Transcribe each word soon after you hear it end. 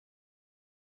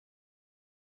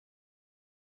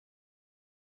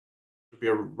be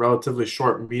a relatively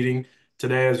short meeting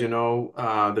today. As you know,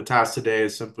 the task today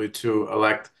is simply to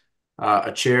elect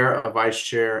a chair, a vice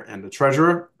chair, and a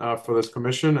treasurer for this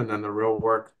commission, and then the real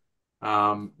work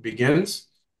begins.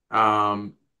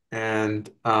 Um, and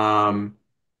uh,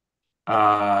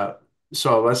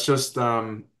 so let's just,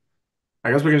 I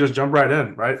guess we can just jump right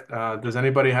in, right?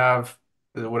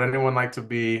 Would anyone like to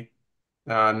be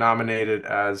nominated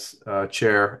as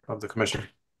chair of the commission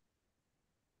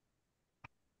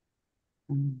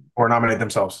Mm. or nominate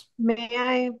themselves? May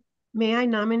I may I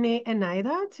nominate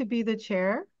Enaida to be the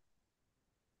chair?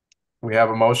 We have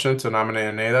a motion to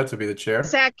nominate Aneda to be the chair.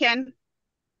 Second.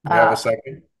 We have a Uh,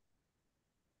 second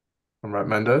from Rep.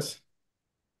 Mendez.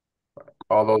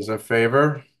 All those in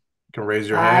favor, you can raise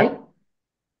your hand.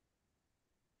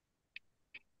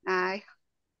 aye. Aye.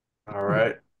 All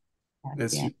right.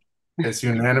 It's Gracias. it's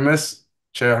unanimous.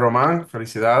 Chair Roman,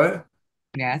 felicidades.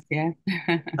 Gracias.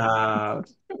 Uh,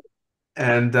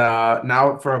 and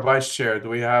now for a vice chair, do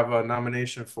we have a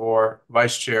nomination for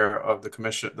vice chair of the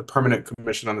commission, the permanent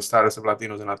commission on the status of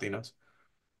Latinos and Latinas?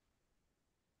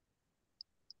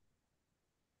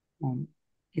 Um,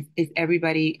 is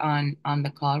everybody on the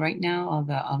call right now? All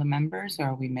the members, or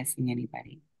are we missing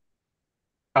anybody?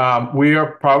 We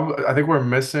are probably, I think we're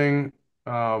missing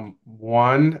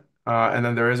one, and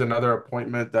then there is another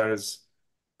appointment that is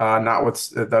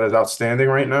that is outstanding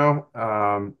right now.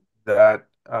 That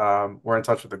we're in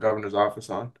touch with the governor's office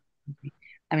on.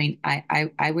 I mean,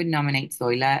 I would nominate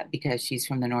Zoila because she's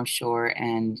from the North Shore,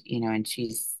 and and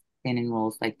she's been in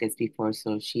roles like this before,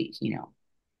 so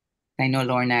I know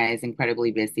Lorna is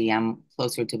incredibly busy. I'm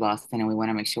closer to Boston, and we want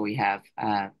to make sure we have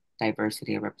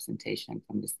diversity of representation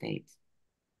from the states.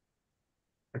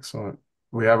 Excellent.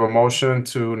 We have a motion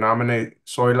to nominate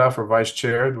Zoila for vice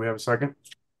chair. Do we have a second?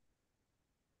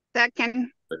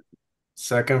 Second.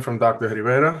 Second from Dr.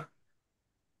 Rivera.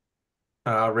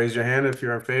 Raise your hand if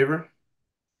you're in favor.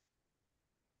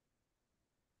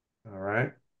 All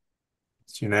right.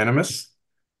 It's unanimous.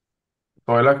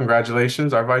 Zoila,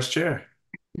 congratulations, our vice chair.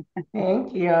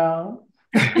 Thank you.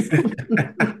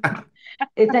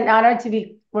 It's an honor to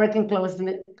be working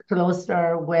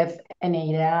closer with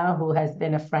Anita, who has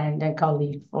been a friend and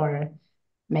colleague for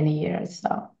many years.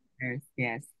 So, Yes,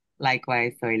 yes.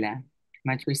 Likewise, Zoila.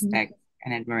 Much respect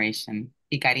and admiration.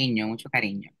 Y cariño, mucho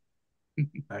cariño.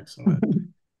 Excellent.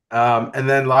 And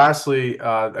then lastly,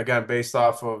 again, based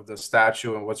off of the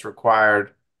statute and what's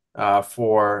required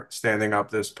for standing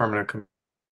up this permanent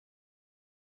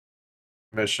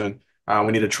commission,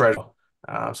 we need a treasurer.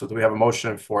 So do we have a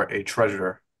motion for a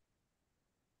treasurer?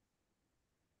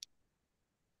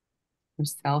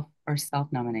 Or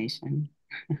self nomination.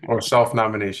 Or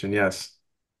self-nomination, yes.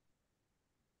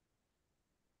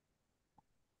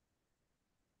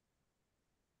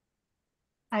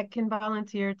 I can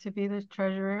volunteer to be the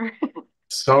treasurer.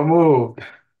 So moved.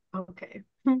 Okay.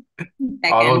 All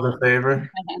Second. those in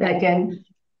favor? second.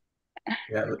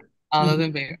 Yeah. All those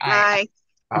in favor. Aye.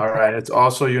 Aye. All right. It's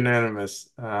also unanimous.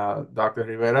 Dr.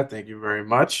 Rivera, thank you very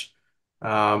much.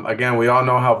 Again, we all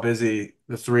know how busy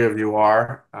the three of you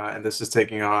are, and this is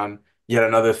taking on yet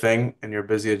another thing in your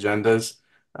busy agendas.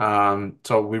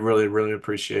 So we really, really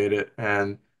appreciate it.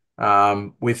 And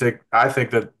I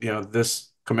think that, this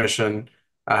commission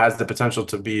has the potential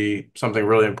to be something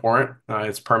really important.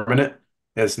 It's permanent.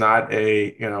 It's not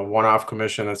a, one-off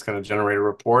commission that's going to generate a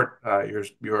report. You're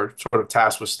sort of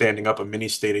tasked with standing up a mini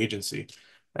state agency.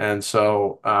 And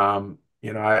so, I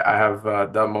have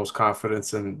the utmost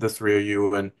confidence in the three of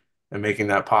you and making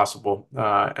that possible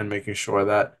and making sure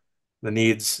that the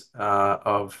needs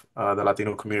of the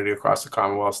Latino community across the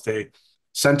Commonwealth stay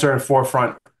center and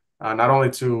forefront, not only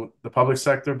to the public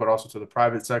sector, but also to the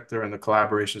private sector and the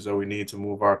collaborations that we need to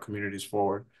move our communities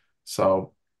forward.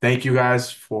 So thank you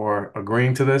guys for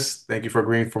agreeing to this. Thank you for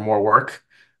agreeing for more work.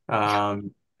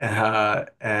 And know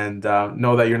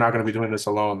that you're not going to be doing this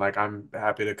alone. Like, I'm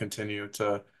happy to continue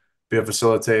to be a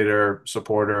facilitator,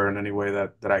 supporter in any way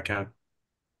that I can.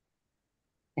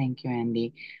 Thank you,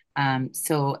 Andy.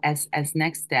 So as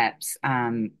next steps, I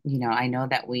know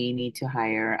that we need to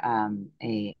hire an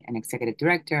executive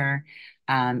director.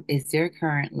 Is there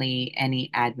currently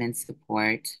any admin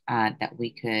support that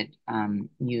we could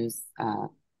use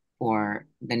for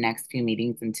the next few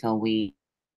meetings until we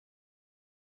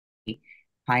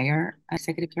hire an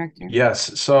executive director?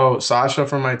 Yes. So Sasha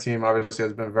from my team obviously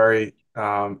has been very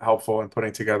helpful in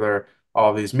putting together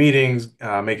all these meetings,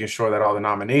 making sure that all the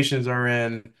nominations are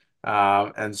in.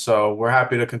 And so we're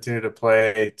happy to continue to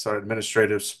play sort of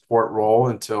administrative support role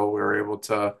until we're able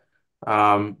to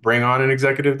bring on an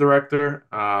executive director.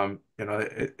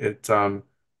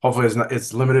 hopefully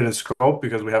it's limited in scope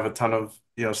because we have a ton of,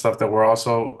 stuff that we're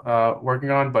also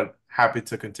working on, but happy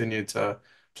to continue to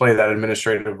play that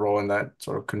administrative role and that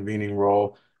sort of convening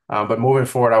role. But moving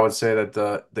forward, I would say that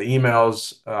the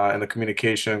emails and the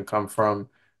communication come from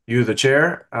you, the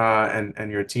chair,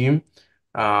 and your team.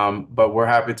 But we're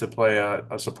happy to play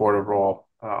a supportive role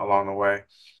along the way.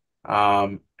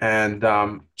 And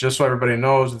just so everybody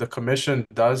knows, the commission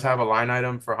does have a line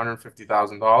item for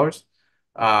 $150,000.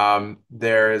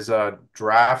 There is a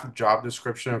draft job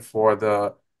description for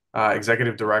the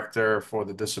executive director for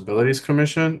the Disabilities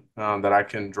Commission that I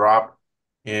can drop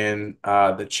in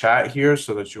the chat here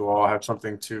so that you all have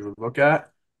something to look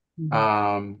at.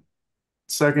 Mhm.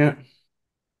 Second.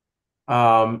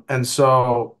 And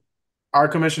so our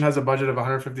commission has a budget of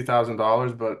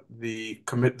 $150,000, but the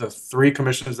three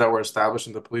commissions that were established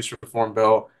in the police reform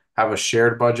bill have a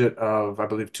shared budget of, I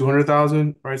believe,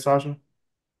 200,000, right, Sasha?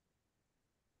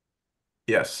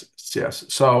 Yes, yes.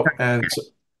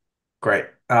 Great.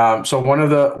 So one of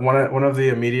the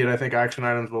immediate, I think, action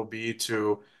items will be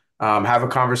to have a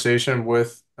conversation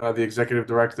with the executive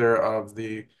director of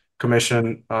the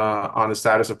commission on the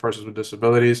status of persons with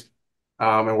disabilities,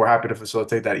 and we're happy to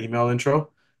facilitate that email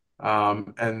intro,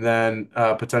 and then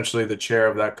potentially the chair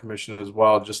of that commission as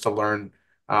well, just to learn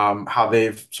how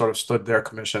they've sort of stood their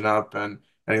commission up and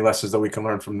any lessons that we can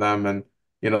learn from them, and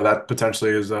that potentially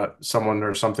is someone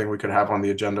or something we could have on the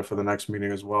agenda for the next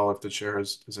meeting as well, if the chair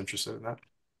is interested in that.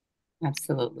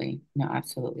 Absolutely. No,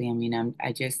 absolutely. I mean,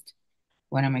 I just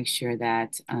want to make sure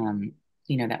that,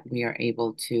 that we are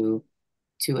able to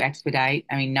expedite.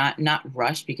 I mean, not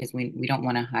rush because we don't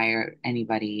want to hire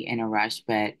anybody in a rush,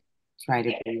 but try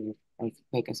to be as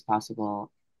quick as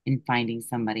possible in finding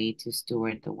somebody to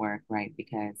steward the work, right?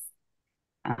 Because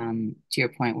to your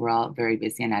point, we're all very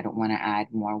busy and I don't want to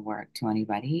add more work to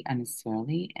anybody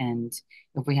unnecessarily. And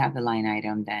if we have the line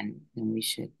item, then we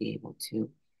should be able to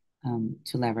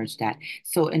leverage that.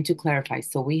 So, and to clarify,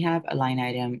 so we have a line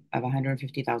item of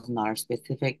 $150,000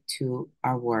 specific to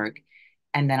our work.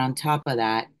 And then on top of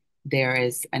that, there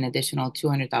is an additional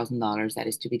 $200,000 that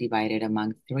is to be divided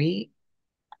among three.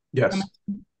 Yes,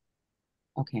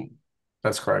 Okay.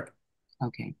 that's correct.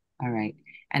 Okay. All right.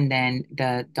 And then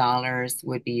the dollars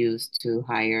would be used to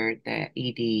hire the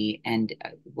ED and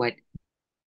what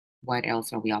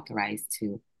else are we authorized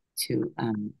to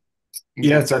invest?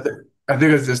 Yes, I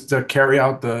think it's just to carry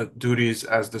out the duties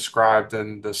as described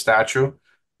in the statute.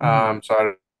 Mhm. So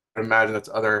I'd imagine that's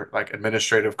other like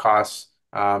administrative costs,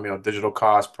 digital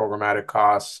costs, programmatic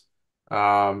costs.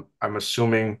 I'm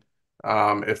assuming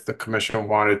if the commission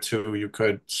wanted to, you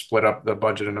could split up the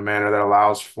budget in a manner that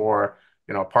allows for,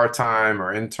 part-time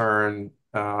or intern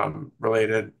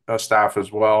related staff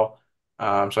as well.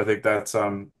 So I think that's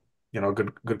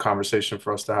good conversation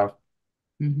for us to have.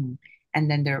 Mhm. And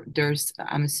then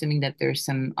I'm assuming that there's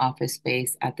some office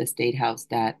space at the State House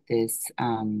that this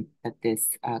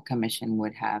commission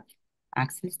would have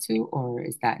access to, or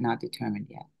is that not determined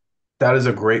yet? That is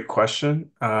a great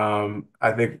question.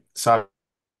 I think, Sasha,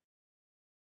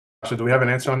 do we have an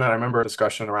answer on that? I remember a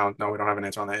discussion around, no, we don't have an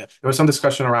answer on that yet. There was some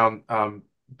discussion around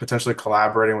potentially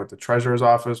collaborating with the treasurer's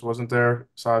office, wasn't there,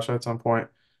 Sasha, at some point?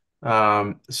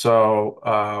 I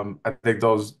think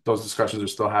those discussions are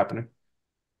still happening.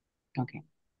 Okay,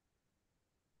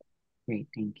 great,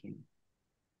 thank you.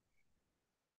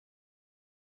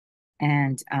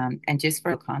 And just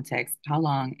for context, how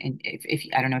long, and if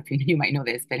I don't know if you might know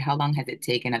this, but how long has it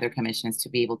taken other commissions to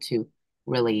be able to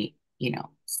really,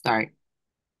 start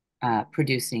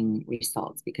producing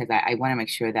results? Because I want to make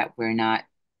sure that we're not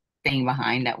staying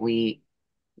behind, that we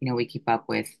keep up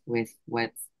with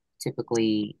what's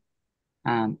typically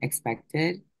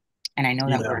expected. And I know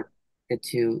that Yeah. we're good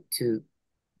to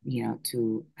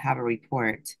have a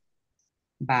report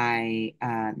by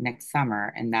next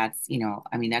summer. And that's,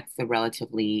 I mean, that's a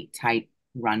relatively tight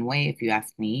runway, if you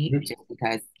ask me, Mhm. just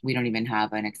because we don't even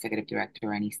have an executive director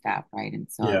or any staff, right? And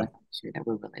so I Yeah. want to make sure that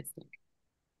we're realistic.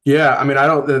 Yeah, I mean, I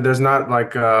don't, there's not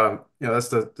like, that's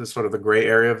the sort of the gray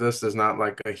area of this. There's not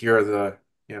like here are the,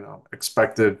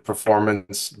 expected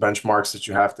performance benchmarks that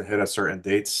you have to hit at certain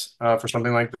dates for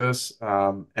something like this.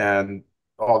 And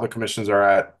all the commissions are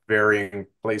at varying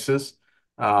places.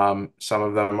 Some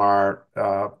of them are,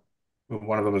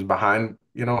 one of them is behind,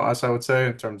 us, I would say,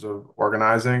 in terms of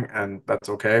organizing, and that's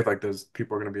okay. Like there's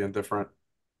people are going to be in different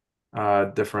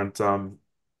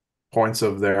points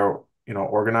of their,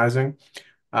 organizing.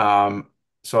 Um,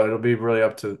 so it'll be really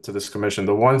up to this commission.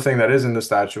 The one thing that is in the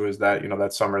statute is that,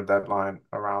 that summer deadline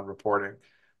around reporting.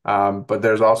 But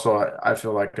there's also, I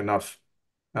feel like enough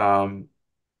um,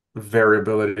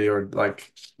 variability or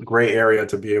like gray area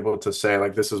to be able to say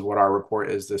like this is what our report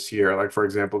is this year. Like for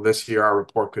example, this year our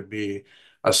report could be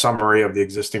a summary of the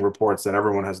existing reports that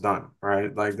everyone has done,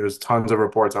 right? Like there's tons of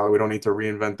reports out. We don't need to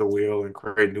reinvent the wheel and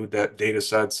create new data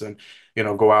sets and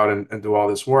go out and do all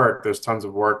this work. There's tons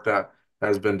of work that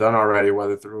has been done already,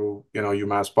 whether through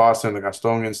UMass Boston, the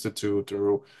Gaston Institute,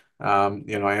 through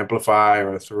Amplify,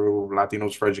 or through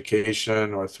Latinos for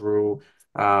Education, or through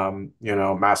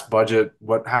mass budget,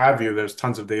 what have you. There's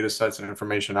tons of data sets and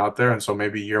information out there. And so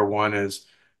maybe year one is,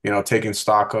 taking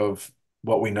stock of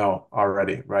what we know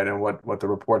already, right? And what the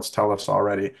reports tell us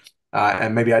already.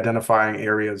 And maybe identifying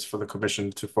areas for the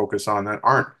commission to focus on that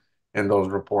aren't in those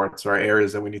reports, or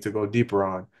areas that we need to go deeper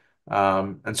on.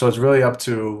 And so it's really up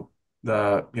to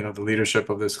the leadership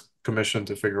of this commission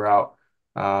to figure out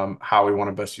how we want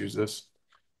to best use this.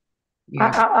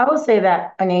 Yeah, I will say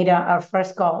that, Anita, our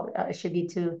first goal should be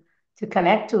to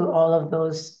connect to all of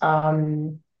those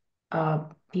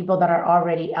people that are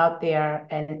already out there,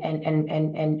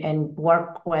 and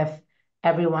work with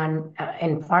everyone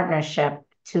in partnership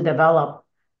to develop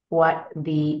what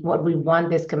we want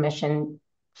this commission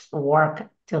work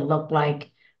to look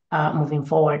like moving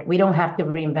forward. We don't have to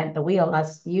reinvent the wheel,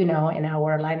 as you know, in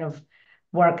our line of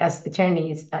work as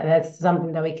attorneys. That's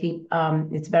something that we keep.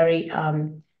 It's very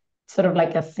sort of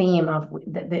like a theme of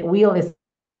the wheel is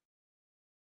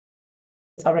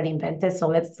already invented. So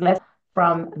let's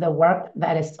from the work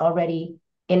that is already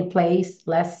in place.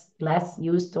 Let's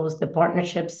use the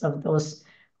partnerships of those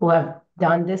who have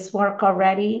done this work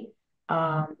already,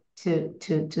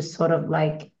 to sort of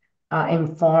like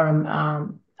inform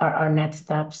our next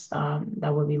steps.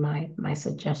 That would be my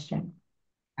suggestion.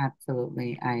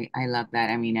 absolutely. I love that.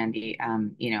 I mean, Andy,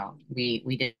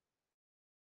 we did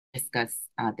discuss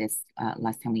this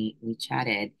last time we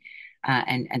chatted.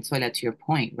 And Sola, to your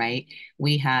point, right?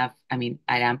 We have, I mean,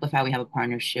 at Amplify, we have a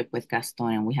partnership with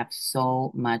Gaston, and we have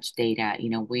so much data.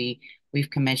 We've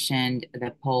commissioned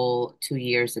the poll 2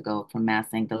 years ago from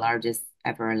Massing, the largest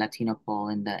ever Latino poll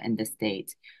in the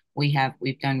state.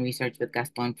 We've done research with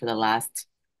Gaston for the last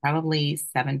probably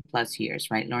 7+ years,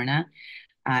 right, Lorna?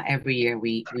 Every year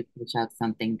we push out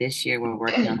something. This year we're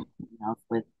working on something else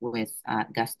with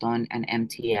Gaston and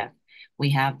MTF. We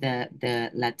have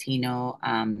the Latino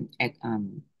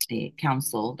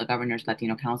council, the Governor's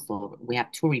Latino Council. We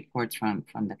have 2 reports from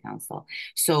the council.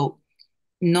 So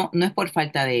no es por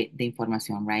falta de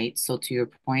información, right? So to your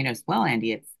point as well,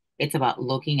 Andy, it's about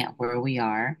looking at where we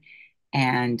are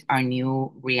and our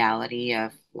new reality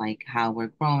of like how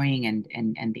we're growing,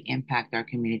 and the impact our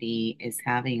community is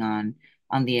having on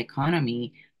the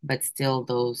economy, but still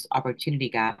those opportunity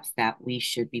gaps that we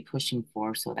should be pushing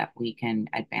for so that we can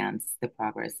advance the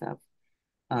progress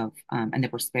of and the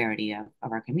prosperity of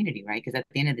our community, right? Because at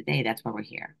the end of the day, that's why we're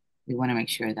here. We want to make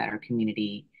sure that our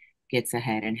community gets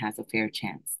ahead and has a fair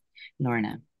chance.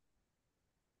 Lorna.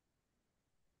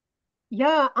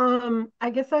 Yeah, I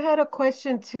guess I had a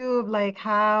question too of like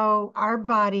how our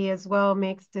body as well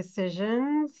makes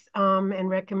decisions and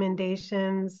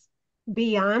recommendations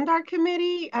beyond our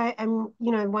committee. I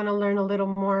want to learn a little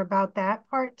more about that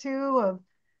part too of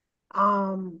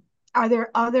um are there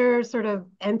other sort of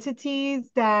entities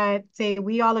that say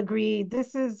we all agree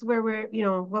this is where we're,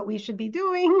 what we should be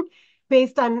doing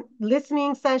based on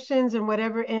listening sessions and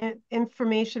whatever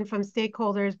information from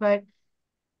stakeholders, but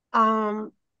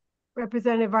um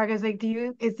Representative Vargas, like,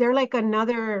 is there like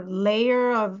another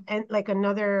layer of, and like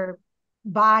another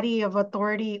body of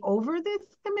authority over this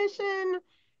commission?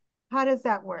 How does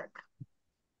that work?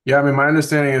 Yeah, I mean, my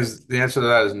understanding is the answer to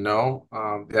that is no.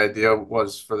 The idea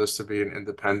was for this to be an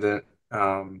independent,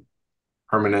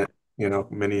 permanent,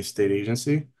 mini state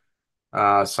agency.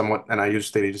 Somewhat, and I use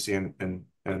state agency in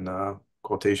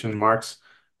quotation marks.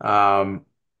 Um,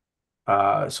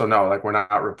 so no, like we're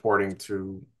not reporting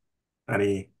to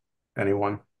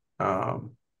anyone.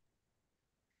 Um,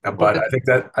 but Okay.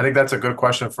 I think that's a good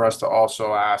question for us to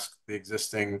also ask the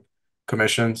existing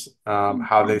commissions,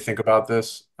 how they think about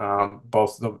this,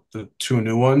 both the 2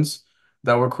 new ones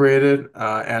that were created,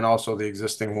 and also the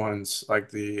existing ones like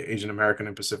the Asian American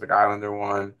and Pacific Islander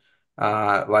one,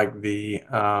 like the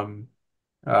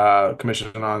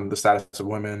Commission on the Status of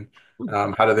Women.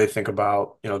 How do they think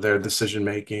about, their decision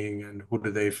making, and who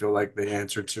do they feel like they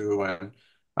answer to, and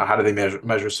how do they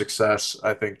measure success?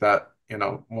 I think that,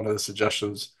 one of the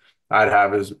suggestions I'd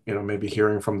have is, maybe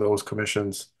hearing from those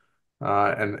commissions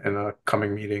in a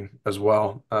coming meeting as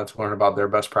well, to learn about their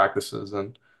best practices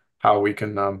and how we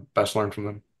can best learn from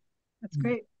them. That's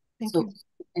great. Thank So, you.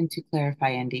 and to clarify,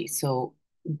 Andy, so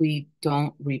we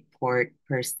don't report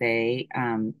per se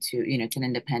to an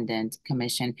independent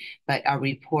commission, but our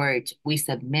report we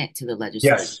submit to the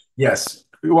legislature. Yes.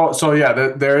 Well, so yeah,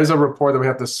 there is a report that we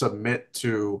have to submit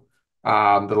to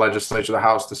the legislature, the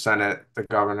House, the Senate, the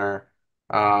governor.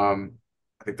 I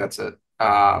think that's it.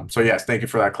 So yes, thank you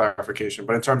for that clarification.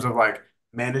 But in terms of like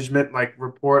management, like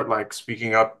report, like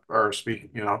speaking up or speaking,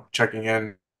 checking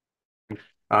in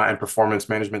and performance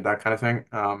management, that kind of thing.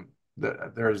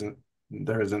 There isn't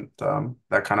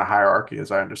that kind of hierarchy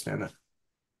as I understand it.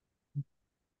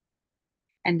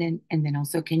 And then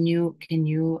also, can you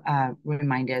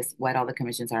remind us what all the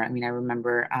commissions are? I mean, I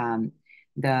remember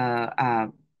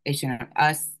the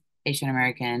Asian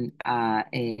American,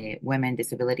 women,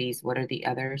 disabilities. What are the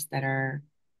others that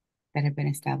have been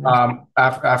established?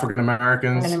 African African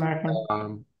Americans.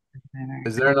 American.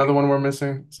 Is there another one we're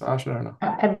missing, Sasha, or no?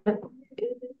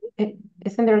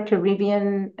 Isn't there a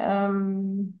Caribbean?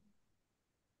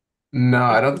 No,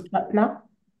 I don't. No.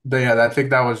 Yeah, I think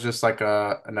that was just like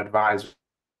an advisory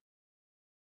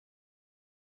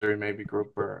maybe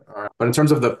group but in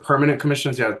terms of the permanent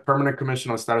commissions, yeah, permanent commission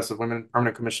on the status of women,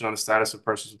 permanent commission on the status of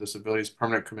persons with disabilities,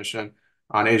 permanent commission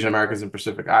on Asian Americans and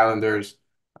Pacific Islanders,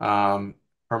 um,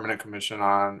 permanent commission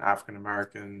on African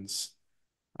Americans.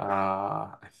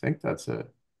 I think that's it.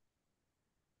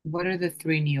 What are the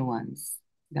three new ones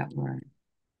that were?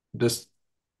 Dis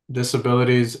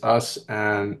Disabilities, us,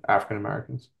 and African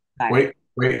Americans. Got it.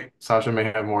 Wait, Sasha may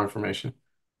have more information.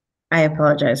 I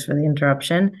apologize for the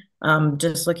interruption.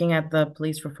 Just looking at the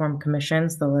police reform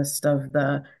commissions, the list of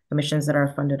the commissions that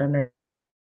are funded underneath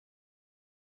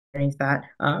that,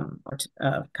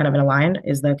 kind of in aligned,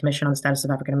 is the Commission on the Status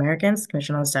of African Americans,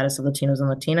 Commission on the Status of Latinos and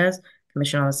Latinas,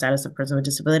 Commission on the Status of Persons with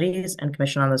Disabilities, and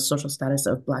Commission on the Social Status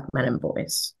of Black Men and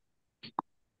Boys.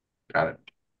 Got it.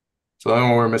 So the only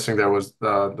one we're missing there was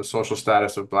the social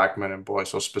status of Black men and boys,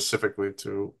 so specifically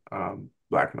to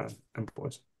Black men and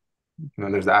boys. And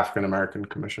then there's the African American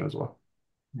Commission as well.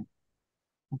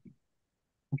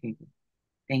 Okay, good.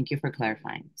 Thank you for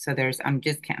clarifying. So I'm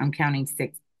counting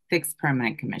six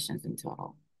permanent commissions in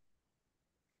total.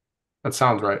 That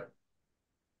sounds right.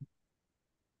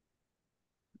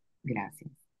 Gracias.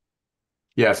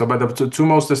 Yeah, so but the two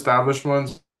most established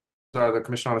ones are the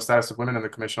Commission on the Status of Women and the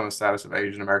Commission on the Status of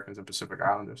Asian Americans and Pacific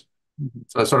Islanders. Mhm.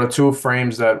 So that's sort of two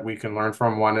frames that we can learn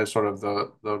from. One is sort of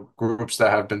the groups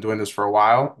that have been doing this for a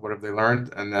while, what have they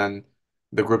learned? And then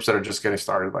the groups that are just getting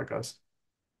started like us.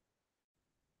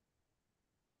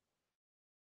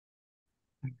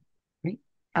 Great.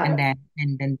 Uh, And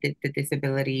then the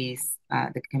disabilities,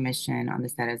 the Commission on the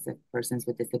Status of Persons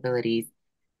with Disabilities,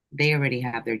 they already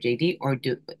have their JD, or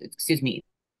excuse me,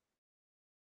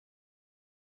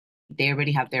 they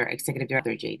already have their executive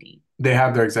director JD. They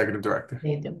have their executive director.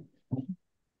 They do.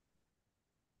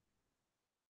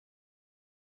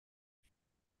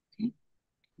 Okay.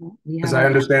 Well, we As have I our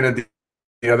understand it,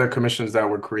 the other commissions that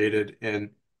were created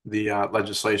in the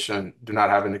legislation do not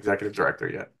have an executive director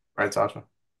yet, right, Sasha?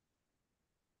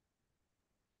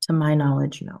 To my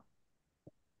knowledge, no.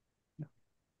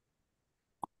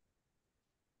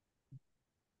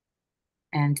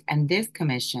 and this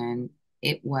commission,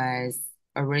 it was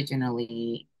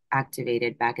originally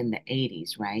activated back in the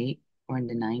 80s, right? Or in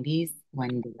the 90s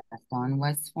when the Gaston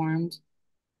was formed.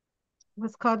 It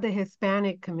was called the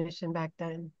Hispanic Commission back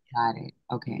then. Got it.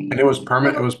 Okay. And it was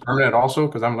permanent. It was permanent also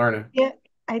because I'm learning. Yeah,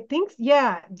 I think,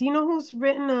 yeah. Do you know who's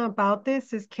written about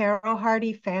this? Is Carol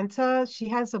Hardy Fanta. She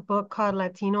has a book called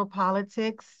Latino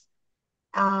Politics.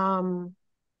 Um,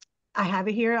 I have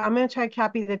it here. I'm gonna try to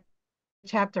copy the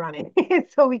chapter on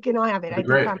it so we can all have it. That'd I be did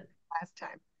great. comment last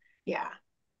time. Yeah.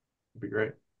 That'd be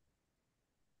great.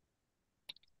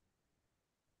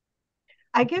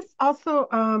 I guess also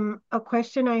a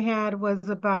question I had was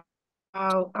about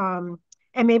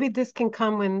and maybe this can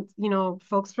come when,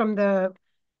 folks from the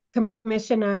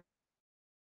Commission on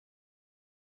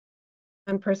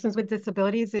Persons with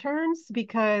Disabilities returns,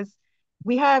 because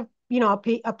we have,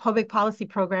 a public policy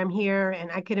program here,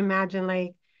 and I could imagine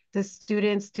like the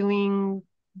students doing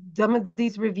some of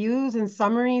these reviews and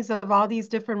summaries of all these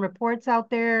different reports out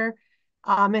there,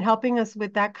 and helping us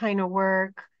with that kind of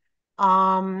work.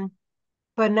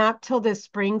 But not till the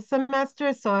spring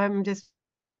semester. So I'm just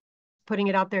putting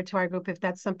it out there to our group. If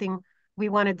that's something we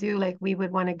want to do, like we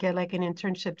would want to get like an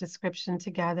internship description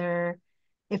together.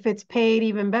 If it's paid,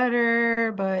 even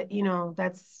better. But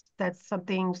that's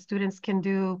something students can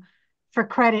do for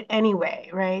credit anyway,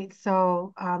 right?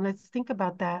 So let's think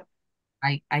about that.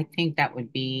 I think that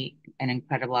would be an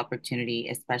incredible opportunity,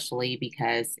 especially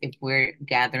because if we're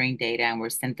gathering data and we're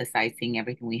synthesizing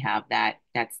everything we have, that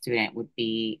student would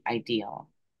be ideal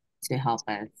to help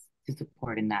us to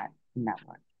support in that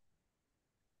work.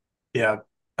 Yeah,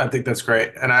 I think that's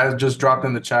great. And I just dropped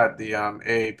in the chat the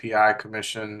AAPI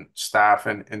Commission staff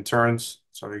and interns,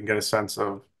 so you can get a sense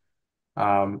of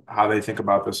how they think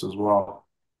about this as well.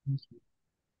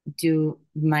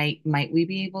 Might we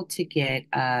be able to get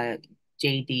a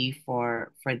JD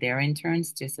for their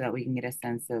interns just so that we can get a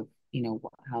sense of,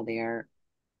 how they're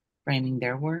framing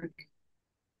their work?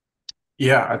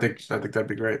 Yeah, I think that'd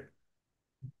be great.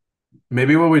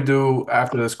 Maybe what we do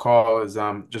after this call is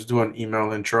just do an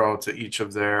email intro to each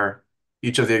of the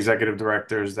executive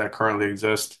directors that currently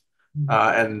exist,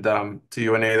 and to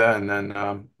you and Ada, and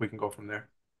then we can go from there.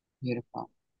 Beautiful.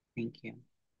 Thank you.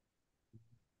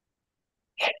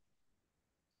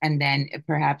 And then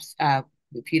perhaps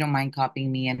if you don't mind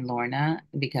copying me and Lorna,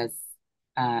 because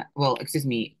well, excuse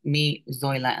me,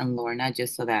 Zoila and Lorna,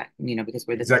 just so that, because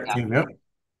we're the Exec staff. team, yeah.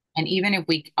 And even if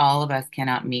all of us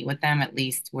cannot meet with them, at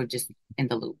least we're just in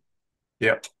the loop.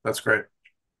 Yeah, that's great.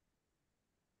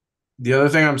 The other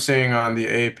thing I'm seeing on the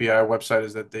AAPI website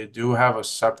is that they do have a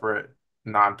separate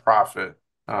nonprofit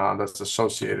that's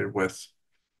associated with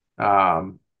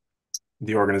um,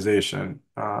 the organization.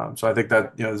 So I think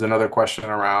that, there's another question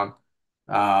around,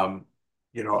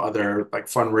 other like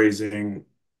fundraising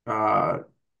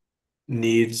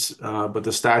needs, but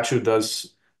the statute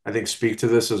does, I think, speak to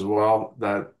this as well,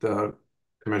 that the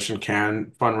commission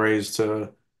can fundraise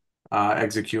to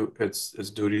execute its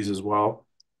duties as well.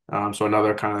 So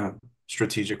another kind of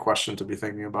strategic question to be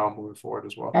thinking about moving forward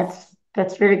as well.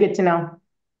 That's really good to know.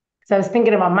 So I was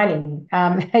thinking about money.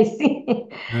 I see,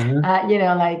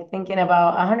 like thinking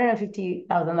about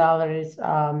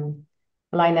 $150,000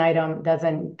 line item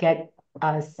doesn't get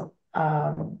us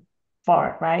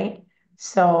far, right?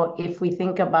 So if we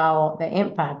think about the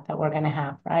impact that we're going to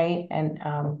have, right, and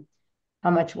how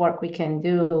much work we can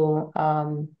do,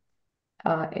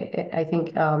 I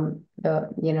think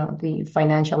the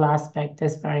financial aspect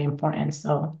is very important.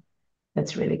 So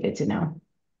that's really good to know.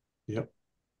 Yep.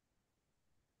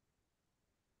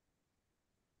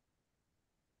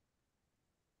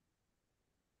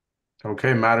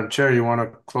 Okay, Madam Chair, you want to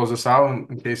close us out in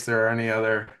case there are any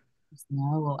other?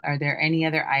 No. Well, are there any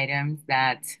other items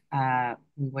that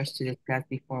we wish to discuss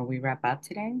before we wrap up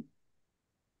today?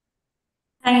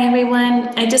 Hi, everyone.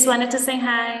 I just wanted to say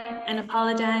hi and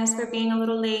apologize for being a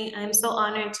little late. I'm so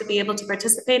honored to be able to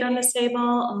participate on this table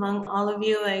among all of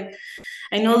you. I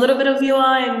know a little bit of you all.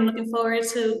 I'm looking forward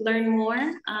to learn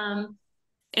more.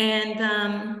 Yeah,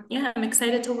 I'm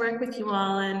excited to work with you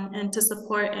all and to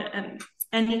support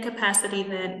any capacity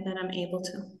that I'm able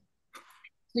to.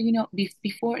 So,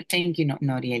 before, thank you,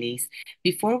 Norielis.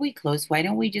 Before we close, why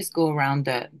don't we just go around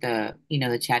the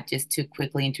chat just to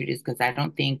quickly introduce, because I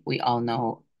don't think we all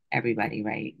know everybody,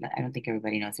 right? I don't think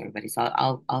everybody knows everybody. So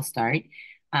I'll start.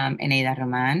 Eneida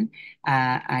Roman.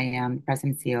 I am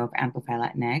President and CEO of Amplify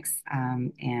Latinx,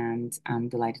 and I'm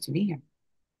delighted to be here.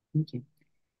 Thank you.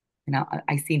 And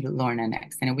I see Lorna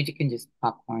next, and we can just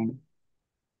popcorn.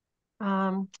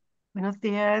 Buenos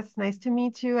dias. Nice to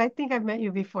meet you. I think I've met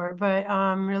you before, but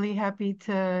I'm really happy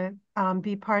to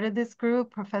be part of this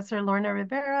group. Professor Lorna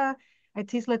Rivera. I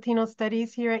teach Latino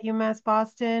Studies here at UMass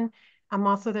Boston. I'm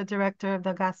also the director of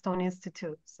the Gaston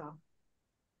Institute. So,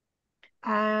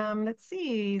 let's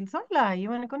see. Zoila, you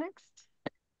want to go next?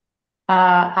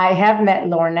 I have met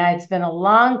Lorna. It's been a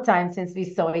long time since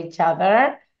we saw each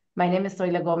other. My name is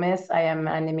Zoila Gomez. I am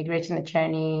an immigration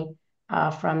attorney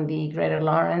from the Greater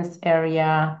Lawrence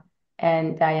area.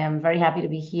 And I am very happy to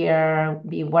be here,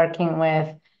 be working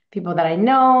with people that I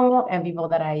know and people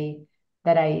that I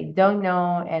don't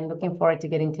know, and looking forward to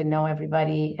getting to know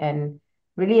everybody, and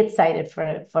really excited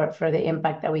for the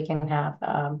impact that we can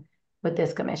have with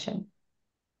this commission.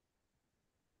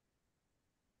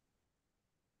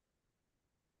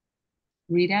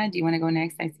 Rita, do you want to go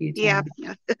next? I see you. Yeah.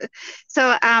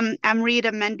 So I'm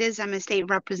Rita Mendez. I'm a state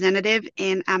representative,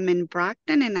 and I'm in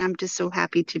Brockton, and I'm just so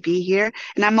happy to be here.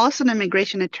 And I'm also an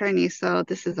immigration attorney, so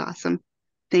this is awesome.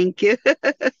 Thank you.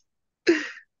 Okay.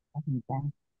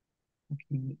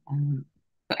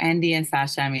 So Andy and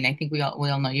Sasha, I think we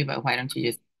all know you, but why don't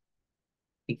you just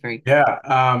speak very quickly?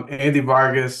 Yeah, Andy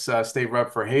Vargas, state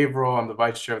rep for Haverhill. I'm the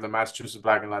vice chair of the Massachusetts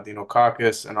Black and Latino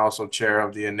Caucus, and also chair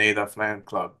of the Eneida Fan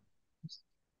Club.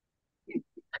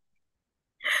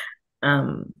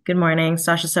 Good morning,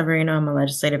 Sasha Severino. I'm a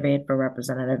legislative aide for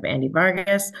Representative Andy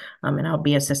Vargas, and I'll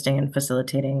be assisting and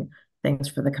facilitating things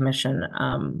for the commission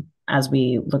as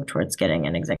we look towards getting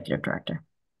an executive director.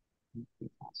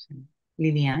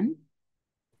 Liliane?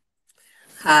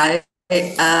 Hi,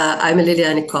 I'm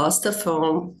Liliane Costa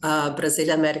from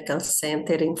Brazilian American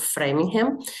Center in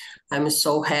Framingham. I'm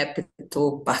so happy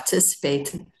to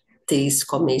participate this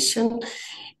commission,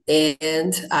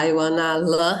 and I wanna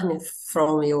learn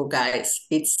from you guys.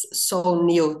 It's so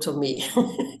new to me.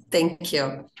 Thank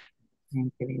you.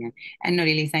 Thank you, Lilian. And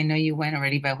Norilis, I know you went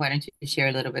already, but why don't you share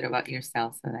a little bit about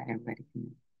yourself so that everybody can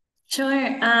know?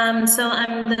 Sure. So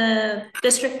I'm the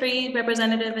District 3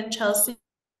 representative in Chelsea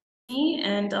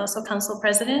and also council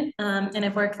president. And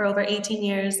I've worked for over 18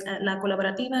 years at La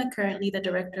Colaborativa, currently the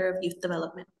director of youth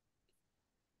development.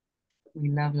 We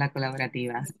love La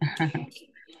Colaborativa.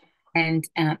 And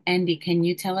Andy, can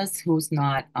you tell us who's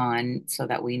not on so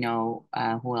that we know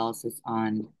who else is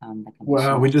on the Well,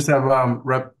 commission? we just have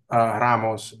Rep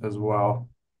Ramos as well.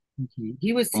 Okay. Good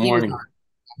He was morning. on.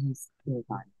 He was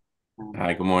on.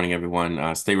 Hi, good morning,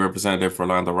 everyone. State Representative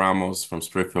Orlando Ramos from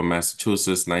Springfield,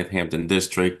 Massachusetts, Ninth Hampton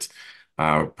District.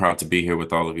 Proud to be here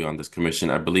with all of you on this commission.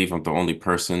 I believe I'm the only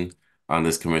person on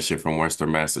this commission from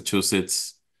Western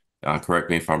Massachusetts. Correct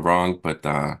me if I'm wrong, but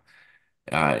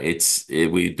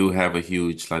we do have a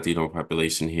huge Latino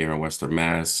population here in Western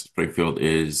Mass. Springfield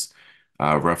is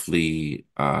roughly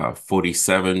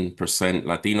 47%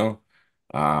 Latino.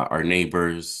 Our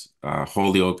neighbors,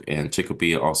 Holyoke and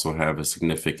Chicopee, also have a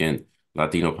significant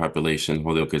Latino population.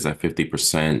 Holyoke is at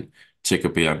 50%.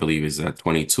 Chicopee, I believe, is at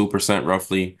 22%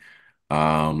 roughly.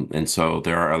 And so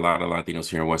there are a lot of Latinos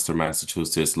here in Western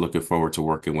Massachusetts. Looking forward to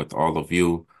working with all of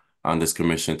you on this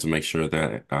commission to make sure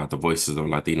that the voices of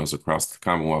Latinos across the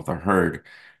Commonwealth are heard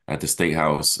at the State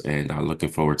House, and looking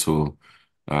forward to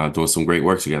doing some great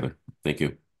work together. Thank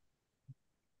you.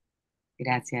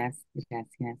 Gracias.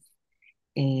 Gracias.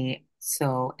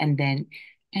 And then,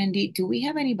 Andy, do we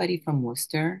have anybody from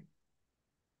Worcester?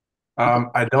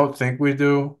 I don't think we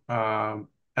do. And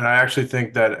I actually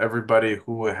think that everybody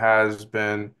who has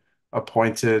been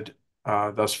appointed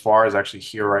thus far is actually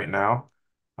here right now.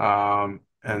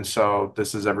 And so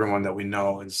this is everyone that we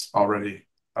know is already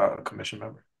a commission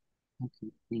member.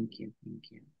 Okay, thank you,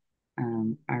 thank you.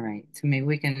 All right, so maybe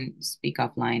we can speak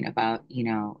offline about,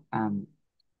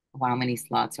 how many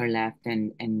slots are left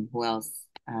and who else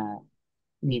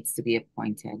needs to be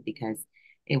appointed, because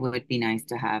it would be nice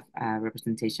to have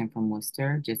representation from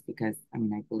Worcester, just because, I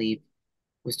mean, I believe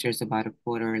Worcester is about a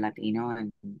quarter Latino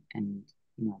and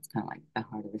it's kind of like the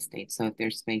heart of the state. So if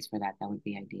there's space for that, that would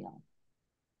be ideal.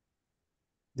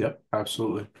 Yep,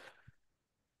 absolutely.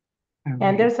 All And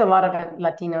right. there's a lot of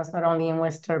Latinos, not only in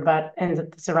Worcester, but in the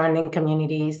surrounding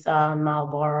communities,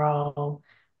 Marlboro,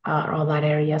 all that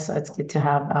area. So it's good to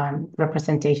have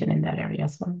representation in that area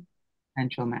as well.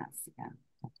 Central Mass, yeah,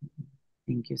 definitely.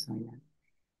 Thank you, Sonia.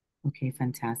 Okay,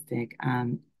 fantastic.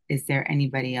 Is there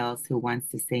anybody else who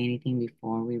wants to say anything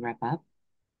before we wrap up?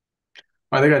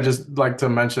 I think I'd just like to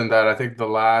mention that I think the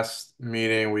last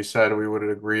meeting we said we would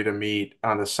agree to meet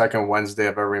on the second Wednesday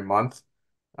of every month.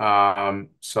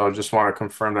 So just want to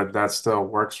confirm that that still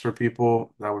works for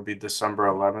people. That would be December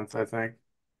 11th, I think.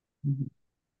 Mhm.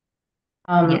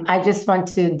 Yeah. I just want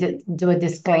to do a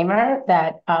disclaimer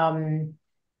that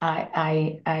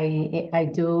I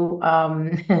do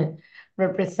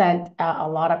represent a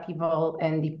lot of people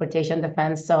in deportation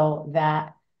defense, so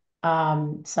that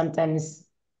sometimes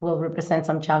will represent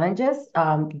some challenges.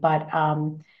 But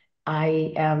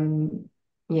I am,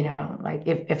 like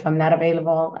if I'm not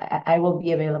available, I will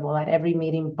be available at every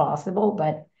meeting possible.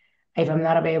 But if I'm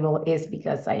not available, it's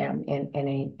because I am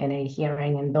in a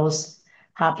hearing, and those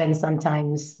happen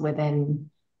sometimes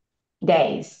within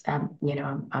days.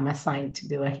 I'm assigned to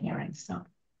do a hearing. So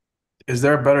Is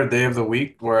there a better day of the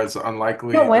week where it's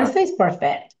unlikely no, that Wednesday's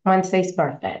perfect. Wednesday's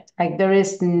perfect. Like there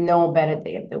is no better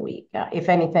day of the week. If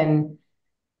anything,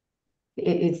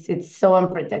 it's so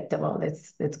unpredictable.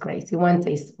 It's crazy.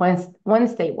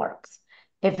 Wednesday works.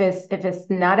 If it's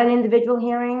not an individual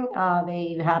hearing,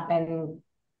 they happen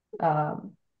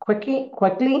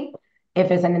quickly. If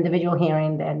it's an individual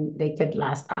hearing, then they could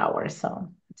last hours. So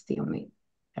it's the only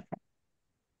difference.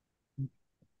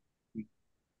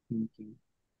 Thank you.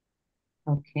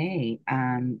 Okay,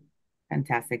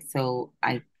 fantastic. So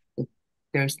if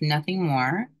there's nothing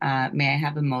more, may I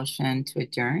have a motion to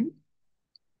adjourn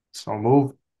so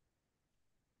move?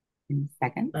 in a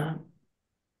second?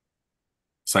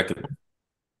 Second.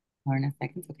 Or in a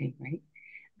second? Okay, great.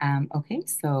 Okay,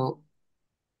 so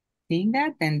seeing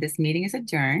that, then this meeting is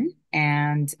adjourned,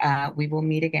 and we will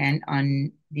meet again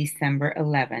on December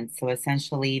 11th. So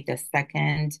essentially the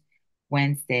second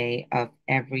Wednesday of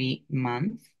every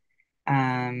month.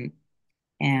 And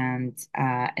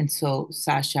so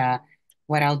Sasha,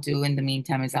 what I'll do in the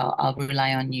meantime is I'll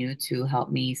rely on you to help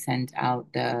me send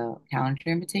out the calendar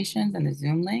invitations and the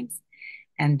Zoom links.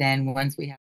 And then once we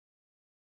have